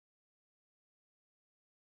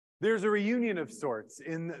There's a reunion of sorts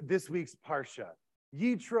in this week's Parsha.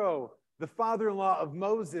 Yitro, the father-in-law of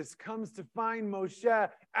Moses, comes to find Moshe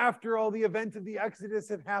after all the events of the Exodus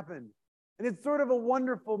have happened. And it's sort of a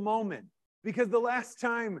wonderful moment because the last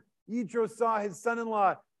time Yitro saw his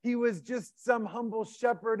son-in-law, he was just some humble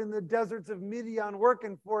shepherd in the deserts of Midian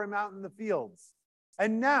working for him out in the fields.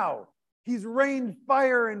 And now he's rained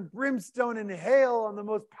fire and brimstone and hail on the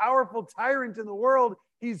most powerful tyrant in the world.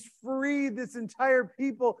 He's freed this entire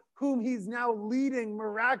people whom he's now leading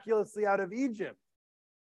miraculously out of Egypt.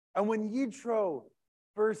 And when Yitro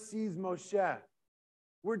first sees Moshe,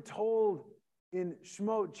 we're told in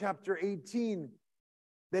Shemot chapter 18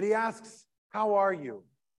 that he asks, "How are you?"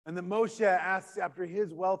 And that Moshe asks after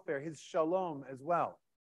his welfare, his shalom as well.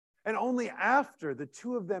 And only after the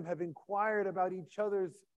two of them have inquired about each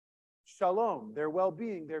other's shalom, their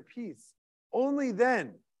well-being, their peace, only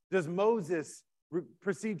then does Moses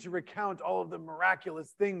proceed to recount all of the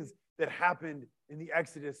miraculous things that happened in the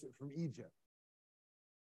Exodus from Egypt.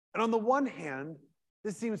 And on the one hand,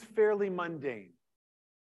 this seems fairly mundane.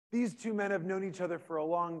 These two men have known each other for a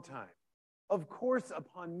long time. Of course,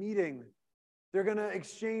 upon meeting, they're going to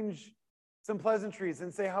exchange some pleasantries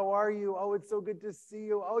and say, "How are you? Oh, it's so good to see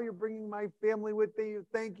you. Oh, you're bringing my family with you.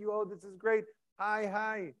 Thank you. Oh, this is great. Hi,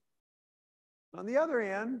 hi." On the other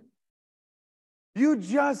hand, you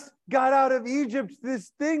just got out of Egypt, this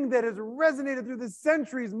thing that has resonated through the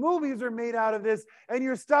centuries. Movies are made out of this, and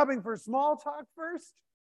you're stopping for small talk first?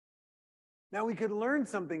 Now, we could learn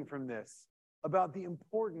something from this about the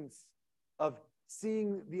importance of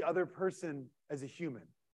seeing the other person as a human,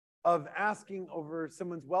 of asking over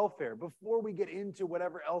someone's welfare before we get into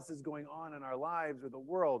whatever else is going on in our lives or the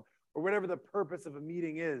world or whatever the purpose of a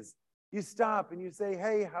meeting is. You stop and you say,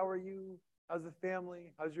 "Hey, how are you? How's the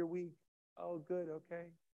family? How's your week?" "Oh, good,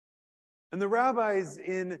 okay." And the rabbis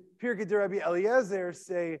in Pirkei Rabbi Eliezer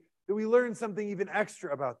say that we learn something even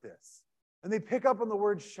extra about this. And they pick up on the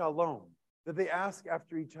word shalom, that they ask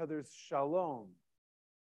after each other's shalom.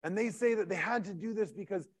 And they say that they had to do this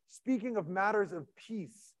because speaking of matters of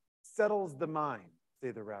peace settles the mind,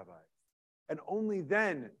 say the rabbis. And only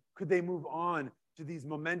then could they move on to these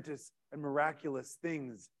momentous and miraculous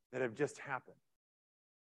things that have just happened.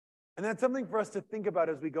 And that's something for us to think about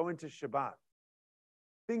as we go into Shabbat.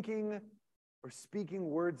 Thinking or speaking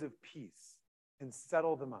words of peace can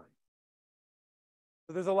settle the mind.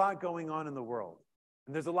 So there's a lot going on in the world,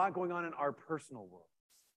 and there's a lot going on in our personal world.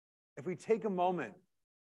 If we take a moment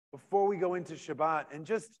before we go into Shabbat and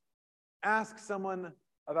just ask someone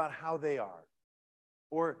about how they are,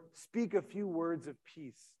 or speak a few words of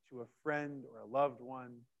peace to a friend or a loved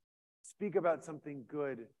one, speak about something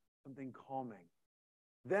good, something calming,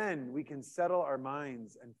 then we can settle our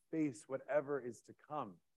minds and face whatever is to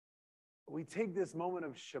come. But we take this moment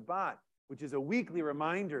of Shabbat, which is a weekly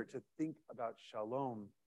reminder to think about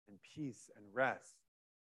shalom and peace and rest.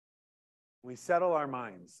 We settle our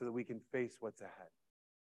minds so that we can face what's ahead.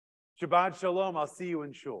 Shabbat shalom. I'll see you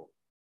in shul.